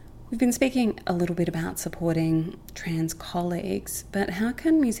 We've been speaking a little bit about supporting trans colleagues, but how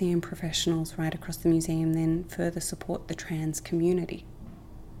can museum professionals right across the museum then further support the trans community?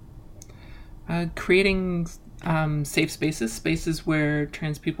 Creating safe spaces where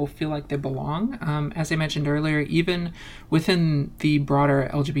trans people feel like they belong. As I mentioned earlier, even within the broader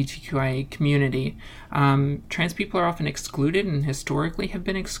LGBTQIA community, trans people are often excluded and historically have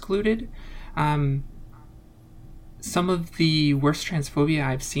been excluded. Some of the worst transphobia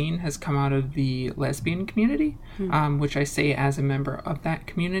I've seen has come out of the lesbian community, which I say as a member of that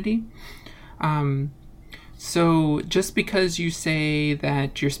community. So just because you say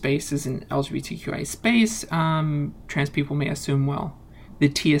that your space is an LGBTQI space, trans people may assume, well, the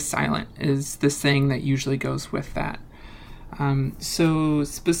T is silent is the saying that usually goes with that. So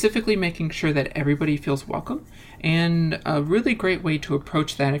specifically making sure that everybody feels welcome. And a really great way to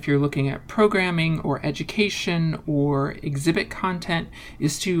approach that if you're looking at programming or education or exhibit content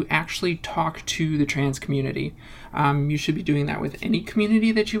is to actually talk to the trans community. You should be doing that with any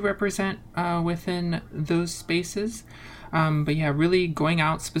community that you represent within those spaces. But yeah, really going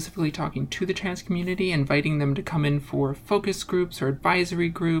out, specifically talking to the trans community, inviting them to come in for focus groups or advisory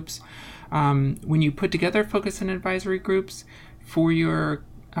groups. When you put together focus and advisory groups for your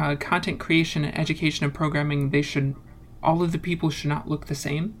content creation and education and programming, all of the people should not look the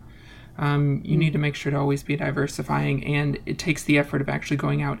same. You need to make sure to always be diversifying, and it takes the effort of actually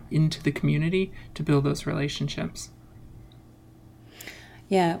going out into the community to build those relationships.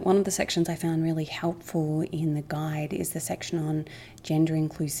 Yeah, one of the sections I found really helpful in the guide is the section on gender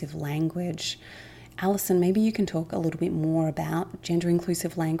inclusive language. Alison, maybe you can talk a little bit more about gender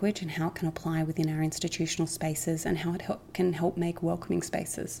inclusive language and how it can apply within our institutional spaces and how it can help make welcoming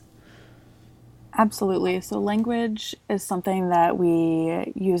spaces. Absolutely. So language is something that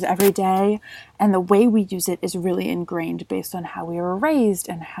we use every day, and the way we use it is really ingrained based on how we were raised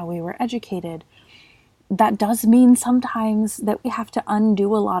and how we were educated. That does mean sometimes that we have to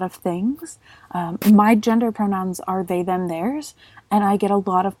undo a lot of things. My gender pronouns are they, them, theirs, and I get a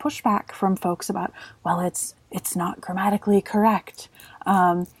lot of pushback from folks about, well, it's not grammatically correct.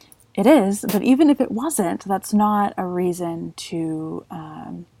 It is, but even if it wasn't, that's not a reason to,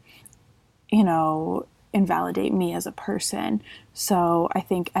 invalidate me as a person. So I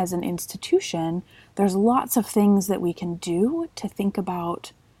think as an institution, there's lots of things that we can do to think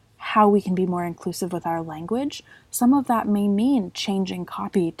about how we can be more inclusive with our language. Some of that may mean changing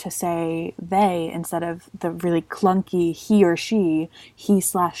copy to say they instead of the really clunky he or she,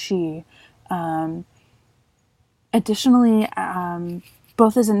 he/she. Additionally,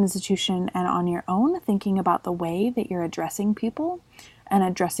 both as an institution and on your own, thinking about the way that you're addressing people and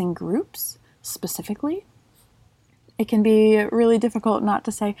addressing groups specifically. It can be really difficult not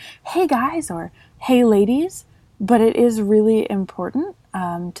to say, hey guys, or hey ladies, but it is really important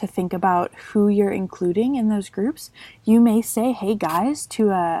to think about who you're including in those groups. You may say, hey guys, to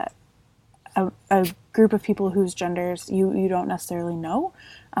a group of people whose genders you don't necessarily know,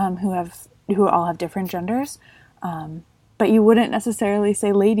 who all have different genders, but you wouldn't necessarily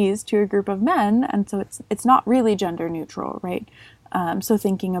say ladies to a group of men, and so it's not really gender neutral, right? So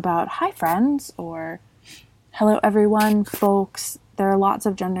thinking about hi friends or hello everyone, folks, there are lots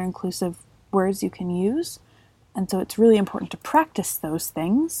of gender inclusive words you can use. And so it's really important to practice those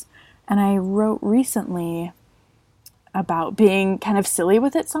things. And I wrote recently about being kind of silly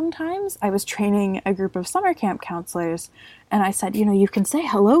with it sometimes. I was training a group of summer camp counselors, and I said, you can say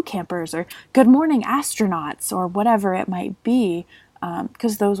hello campers or good morning astronauts or whatever it might be,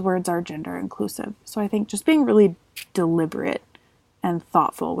 because those words are gender inclusive. So I think just being really deliberate and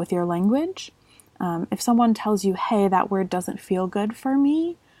thoughtful with your language. If someone tells you, hey, that word doesn't feel good for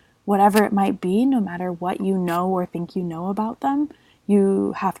me, whatever it might be, no matter what you know or think you know about them,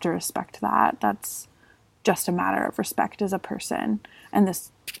 you have to respect that. That's just a matter of respect as a person. And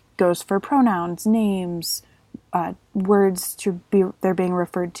this goes for pronouns, names, words they're being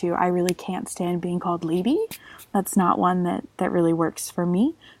referred to. I really can't stand being called lady. That's not one that really works for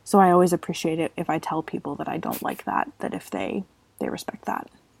me. So I always appreciate it if I tell people that I don't like that if they respect that.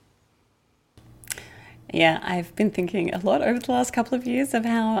 Yeah, I've been thinking a lot over the last couple of years of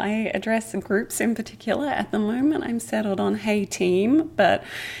how I address groups in particular. At the moment, I'm settled on hey team, but,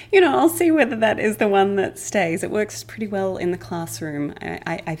 I'll see whether that is the one that stays. It works pretty well in the classroom,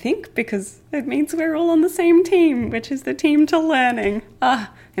 I think, because it means we're all on the same team, which is the team to learning.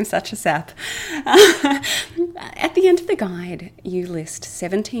 I'm such a sap. At the end of the guide, you list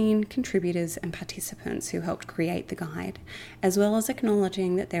 17 contributors and participants who helped create the guide, as well as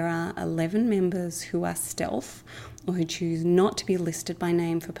acknowledging that there are 11 members who are stealth or who choose not to be listed by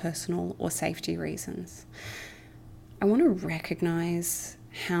name for personal or safety reasons. I want to recognise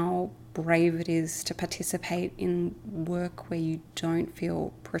how brave it is to participate in work where you don't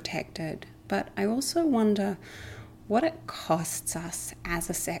feel protected, but I also wonder what it costs us as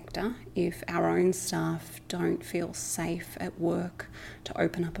a sector if our own staff don't feel safe at work to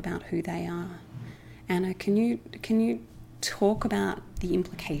open up about who they are. Anna, can you talk about the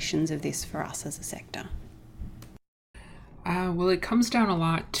implications of this for us as a sector? Well, it comes down a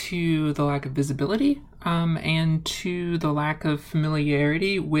lot to the lack of visibility and to the lack of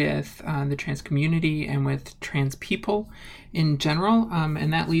familiarity with the trans community and with trans people. in general,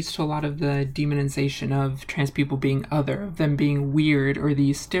 and that leads to a lot of the demonization of trans people being other, of them being weird, or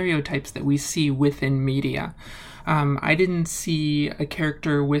these stereotypes that we see within media. I didn't see a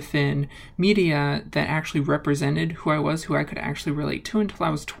character within media that actually represented who I was, who I could actually relate to until I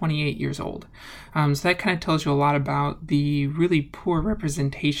was 28 years old. So that kind of tells you a lot about the really poor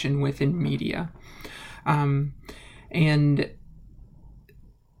representation within media. And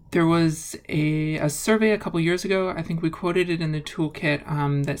there was a survey a couple years ago, I think we quoted it in the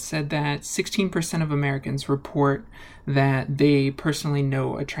toolkit, that said that 16% of Americans report that they personally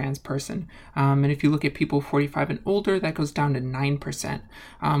know a trans person. And if you look at people 45 and older, that goes down to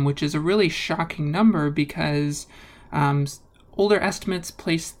 9%, which is a really shocking number because older estimates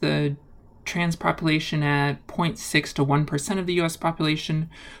place the trans population at 0.6 to 1% of the U.S. population.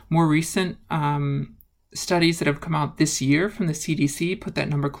 More recent studies that have come out this year from the CDC put that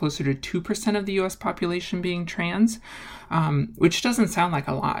number closer to 2% of the U.S. population being trans, which doesn't sound like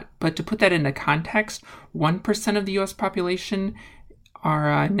a lot. But to put that into context, 1% of the U.S. population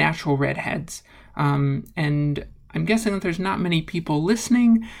are natural redheads. And I'm guessing that there's not many people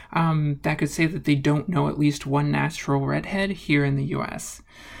listening that could say that they don't know at least one natural redhead here in the U.S.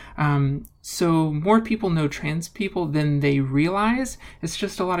 So more people know trans people than they realize. It's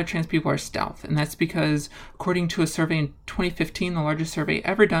just a lot of trans people are stealth. And that's because, according to a survey in 2015, the largest survey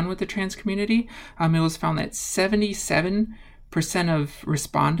ever done with the trans community, it was found that 77% of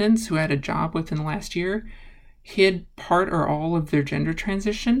respondents who had a job within the last year hid part or all of their gender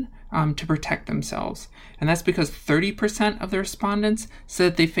transition to protect themselves. And that's because 30% of the respondents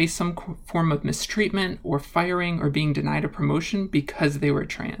said they faced some form of mistreatment or firing or being denied a promotion because they were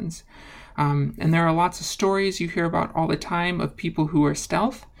trans. And there are lots of stories you hear about all the time of people who are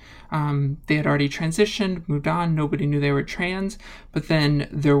stealth. They had already transitioned, moved on, nobody knew they were trans, but then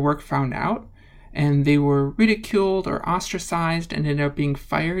their work found out and they were ridiculed or ostracized and ended up being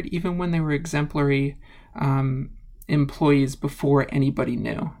fired even when they were exemplary employees before anybody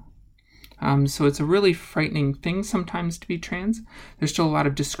knew. So it's a really frightening thing sometimes to be trans. There's still a lot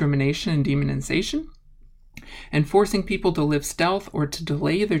of discrimination and demonization. And forcing people to live stealth or to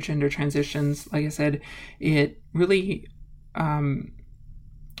delay their gender transitions, like I said, it really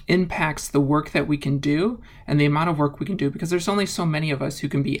impacts the work that we can do and the amount of work we can do, because there's only so many of us who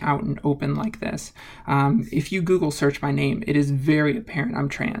can be out and open like this. If you Google search my name, it is very apparent I'm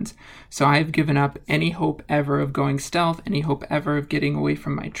trans. So I've given up any hope ever of going stealth, any hope ever of getting away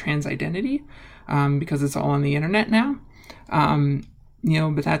from my trans identity, because it's all on the internet now.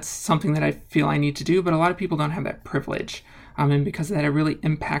 But that's something that I feel I need to do, but a lot of people don't have that privilege. And because of that, it really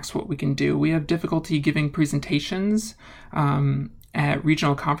impacts what we can do. We have difficulty giving presentations at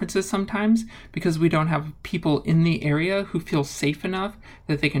regional conferences sometimes because we don't have people in the area who feel safe enough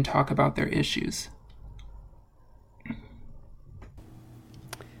that they can talk about their issues.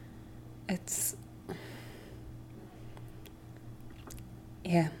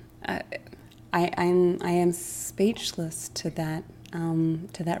 I am speechless to that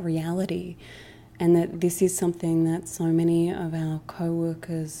reality, and that this is something that so many of our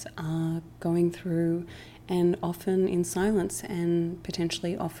co-workers are going through, and often in silence and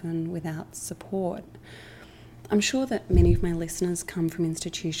potentially often without support. I'm sure that many of my listeners come from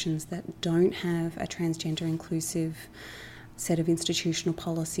institutions that don't have a transgender inclusive set of institutional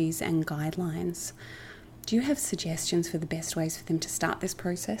policies and guidelines. Do you have suggestions for the best ways for them to start this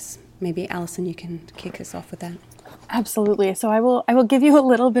process? Maybe Alison, you can kick us off with that. Absolutely. So I will give you a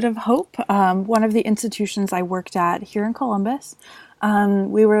little bit of hope. One of the institutions I worked at here in Columbus,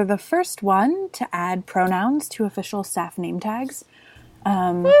 we were the first one to add pronouns to official staff name tags.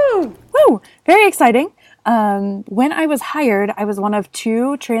 Woo! Very exciting. When I was hired, I was one of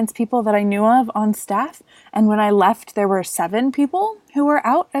 2 trans people that I knew of on staff. And when I left, there were 7 people who were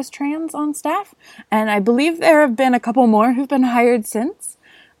out as trans on staff. And I believe there have been a couple more who've been hired since.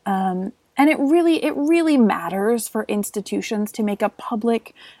 And it really matters for institutions to make a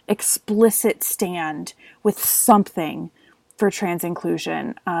public, explicit stand with something for trans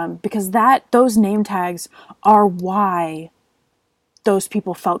inclusion, because those name tags are why those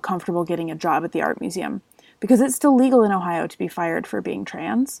people felt comfortable getting a job at the art museum, because it's still legal in Ohio to be fired for being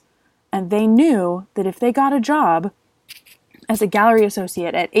trans. And they knew that if they got a job as a gallery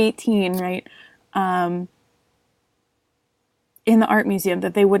associate at 18, right, in the art museum,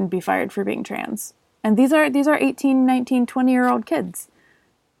 that they wouldn't be fired for being trans. And these are 18, 19, 20-year-old kids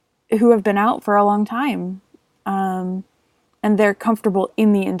who have been out for a long time. And they're comfortable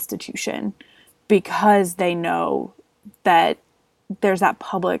in the institution because they know that there's that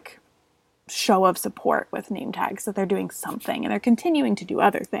public show of support with name tags, that they're doing something and they're continuing to do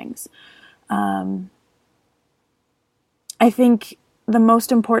other things. And I think the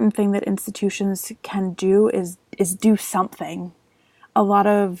most important thing that institutions can do is do something. A lot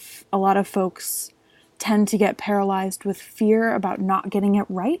of folks tend to get paralyzed with fear about not getting it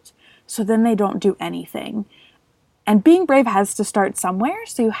right, so then they don't do anything. And being brave has to start somewhere,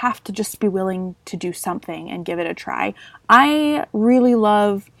 so you have to just be willing to do something and give it a try. I really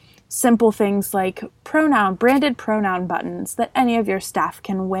love simple things like branded pronoun buttons that any of your staff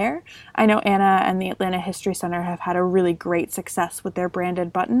can wear. I know Anna and the Atlanta History Center have had a really great success with their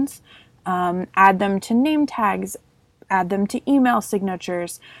branded buttons. Add them to name tags, add them to email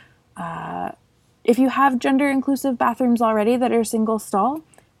signatures. If you have gender-inclusive bathrooms already that are single stall,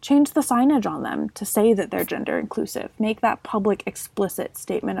 change the signage on them to say that they're gender inclusive. Make that public, explicit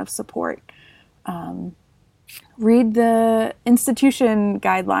statement of support. Read the institution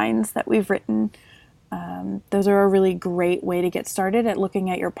guidelines that we've written. Those are a really great way to get started at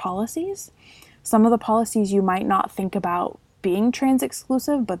looking at your policies. Some of the policies you might not think about being trans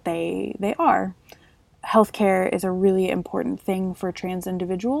exclusive, but they are. Healthcare is a really important thing for trans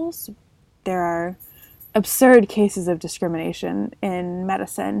individuals. There are absurd cases of discrimination in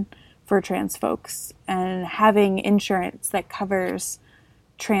medicine for trans folks, and having insurance that covers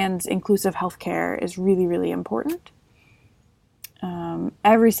trans inclusive healthcare is really, really important.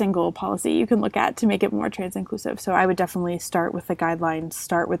 Every single policy you can look at to make it more trans inclusive. So I would definitely start with the guidelines,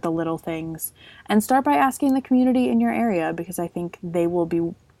 start with the little things, and start by asking the community in your area, because I think they will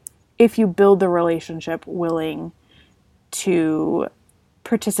be, if you build the relationship, willing to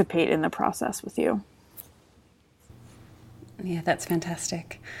participate in the process with you. Yeah, that's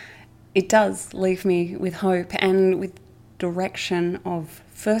fantastic. It does leave me with hope and with direction of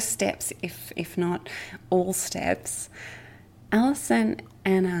first steps, if not all steps. Alison,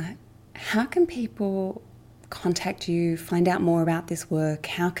 Anna, how can people contact you, find out more about this work?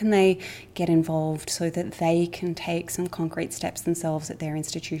 How can they get involved so that they can take some concrete steps themselves at their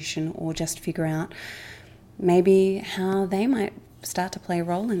institution, or just figure out maybe how they might start to play a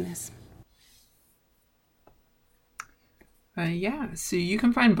role in this? So you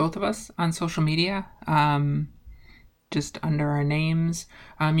can find both of us on social media, just under our names.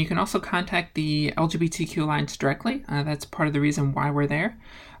 You can also contact the LGBTQ Alliance directly. That's part of the reason why we're there.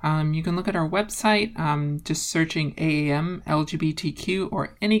 You can look at our website, just searching AAM LGBTQ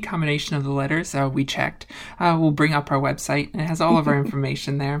or any combination of the letters we checked. Will bring up our website, and it has all of our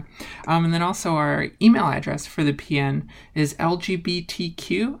information there. And then also our email address for the PN is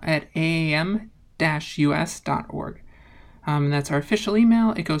lgbtq@aam-us.org. That's our official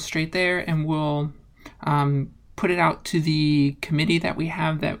email. It goes straight there, and we'll put it out to the committee that we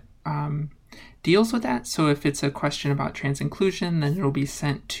have that deals with that. So if it's a question about trans inclusion, then it'll be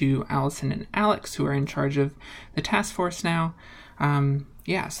sent to Allison and Alex, who are in charge of the task force now. So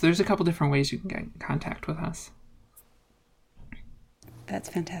there's a couple different ways you can get in contact with us. That's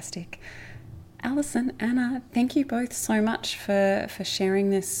fantastic. Alison, Anna, thank you both so much for sharing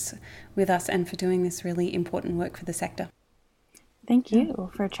this with us and for doing this really important work for the sector. Thank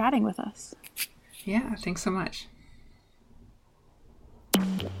you for chatting with us. Yeah, thanks so much.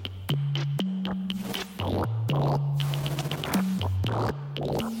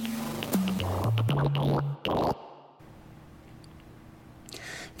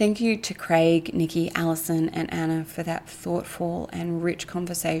 Thank you to Craig, Nikki, Alison, and Anna for that thoughtful and rich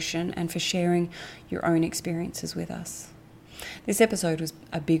conversation, and for sharing your own experiences with us. This episode was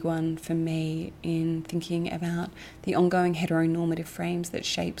a big one for me in thinking about the ongoing heteronormative frames that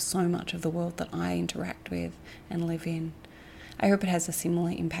shape so much of the world that I interact with and live in. I hope it has a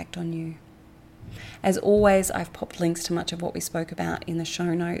similar impact on you. As always, I've popped links to much of what we spoke about in the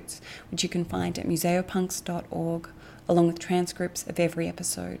show notes, which you can find at museopunks.org, along with transcripts of every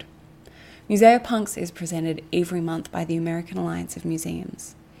episode. Museopunks is presented every month by the American Alliance of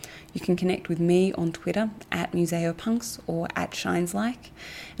Museums. You can connect with me on Twitter at Museopunks or at ShinesLike,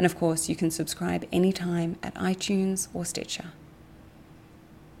 and of course you can subscribe anytime at iTunes or Stitcher.